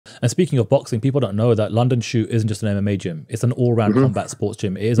And speaking of boxing, people don't know that London Shoot isn't just an MMA gym. It's an all-round combat sports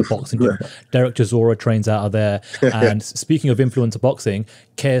gym. It is a boxing gym. Derek Chisora trains out of there. And speaking of influencer boxing,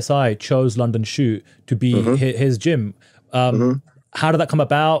 KSI chose London Shoot to be his gym. How did that come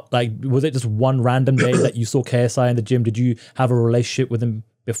about? Like, was it just one random day that you saw KSI in the gym? Did you have a relationship with him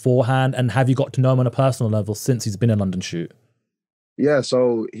beforehand? And have you got to know him on a personal level since he's been in London Shoot? Yeah,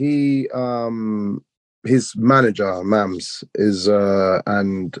 so he, his manager, Mams, is,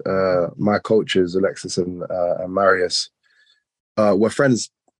 and my coaches, Alexis and Marius, were friends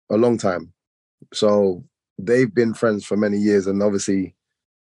a long time. So they've been friends for many years, and obviously,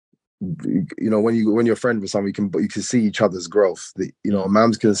 you know, when you're friends with someone, you can see each other's growth. You know,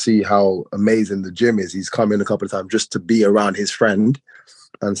 Mams can see how amazing the gym is. He's come in a couple of times just to be around his friend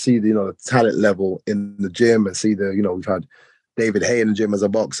and see the, you know, the talent level in the gym, and see the, you know, we've had David Hay in the gym as a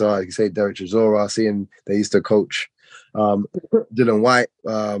boxer. Like you say, Derek Chisora, seeing they used to coach Dylan White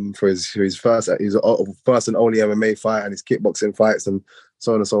for his first and only MMA fight and his kickboxing fights and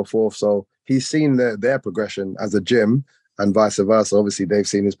so on and so forth. So he's seen their progression as a gym, and vice versa. Obviously, they've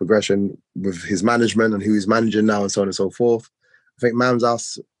seen his progression with his management and who he's managing now and so on and so forth. I think Mam's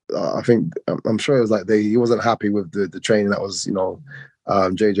house, I'm sure it was like he wasn't happy with the training that was, you know,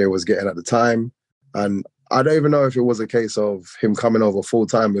 JJ was getting at the time. And I don't even know if it was a case of him coming over full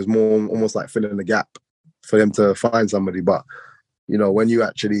time. It was more almost like filling the gap for him to find somebody. But, you know, when you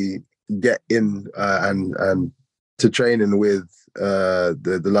actually get in and to training with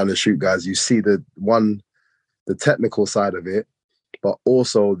the London Shoot guys, you see the technical side of it, but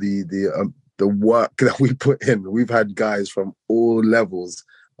also the work that we put in. We've had guys from all levels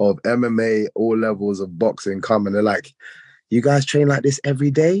of MMA, all levels of boxing come, and they're like, "You guys train like this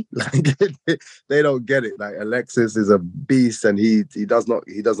every day?" Like they don't get it. Like Alexis is a beast, and he does not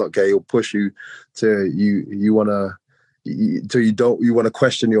care. He'll push you to you want to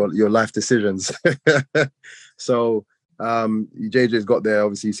question your life decisions. So JJ's got there.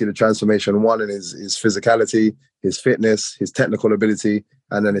 Obviously, you see the transformation, one in his physicality, his fitness, his technical ability,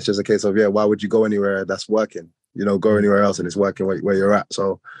 and then it's just a case of, why would you go anywhere that's working? You know, go anywhere else and it's working where you're at.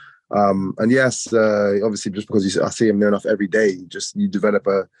 So, and yes, obviously, just because I see him near enough every day, you develop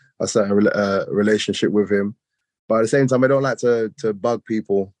a certain relationship with him. But at the same time, I don't like to bug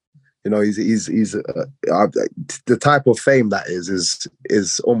people. You know, he's the type of fame that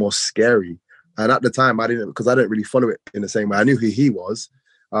is almost scary. And at the time, I didn't really follow it in the same way. I knew who he was,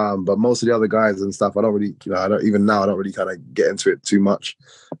 but most of the other guys and stuff, I don't really, I don't really kind of get into it too much.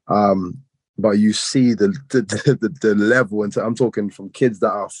 But you see the level, and I'm talking from kids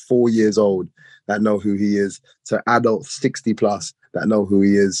that are 4 years old that know who he is to adults 60 plus that know who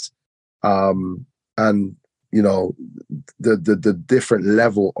he is, and you know the different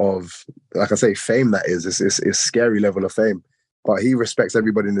level of, like I say, fame that is scary level of fame. But he respects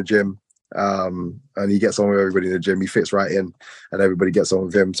everybody in the gym. And he gets on with everybody in the gym. He fits right in, and everybody gets on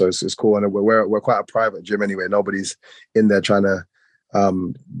with him. So it's cool. And we're quite a private gym anyway. Nobody's in there trying to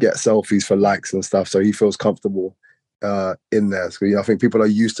get selfies for likes and stuff. So he feels comfortable in there. So I think people are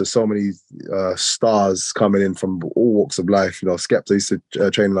used to so many stars coming in from all walks of life. You know, Skepta used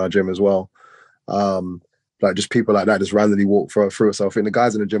to train in our gym as well. Like just people like that just randomly walk through. So I think the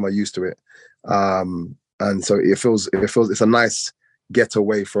guys in the gym are used to it. And so it feels it's a nice get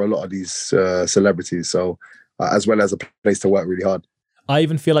away for a lot of these celebrities, so as well as a place to work really hard. I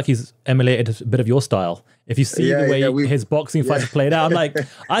even feel like he's emulated a bit of your style. If you see the way his boxing fights played out, I'm like,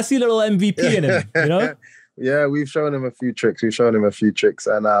 I see a little MVP in him, you know? Yeah, we've shown him a few tricks.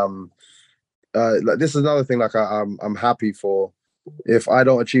 And like, this is another thing, like I'm happy for. If I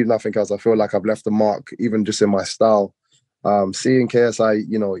don't achieve nothing else, I feel like I've left a mark, even just in my style. Seeing KSI,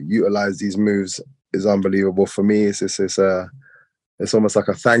 you know, utilize these moves is unbelievable for me. It's almost like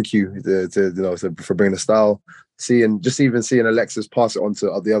a thank you for bringing the style. Seeing Alexis pass it on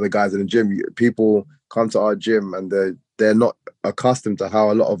to the other guys in the gym. People come to our gym and they're not accustomed to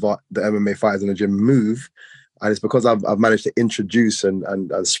how a lot of the MMA fighters in the gym move, and it's because I've managed to introduce and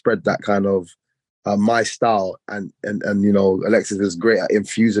spread that kind of my style, and you know, Alexis is great at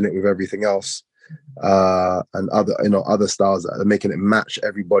infusing it with everything else. And other styles that are making it match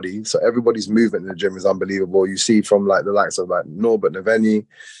everybody. So everybody's movement in the gym is unbelievable. You see from like the likes of like Norbert Naveni,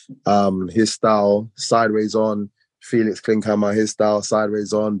 his style sideways on, Felix Klinkhammer, his style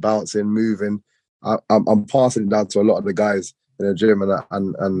sideways on, bouncing, moving. I'm passing it down to a lot of the guys in the gym, and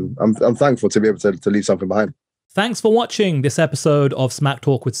I'm thankful to be able to leave something behind. Thanks for watching this episode of Smack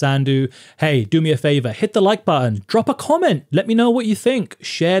Talk with Sandhu. Hey, do me a favor, hit the like button, drop a comment, let me know what you think,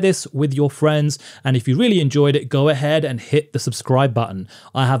 share this with your friends, and if you really enjoyed it, go ahead and hit the subscribe button.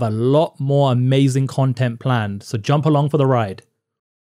 I have a lot more amazing content planned, so jump along for the ride.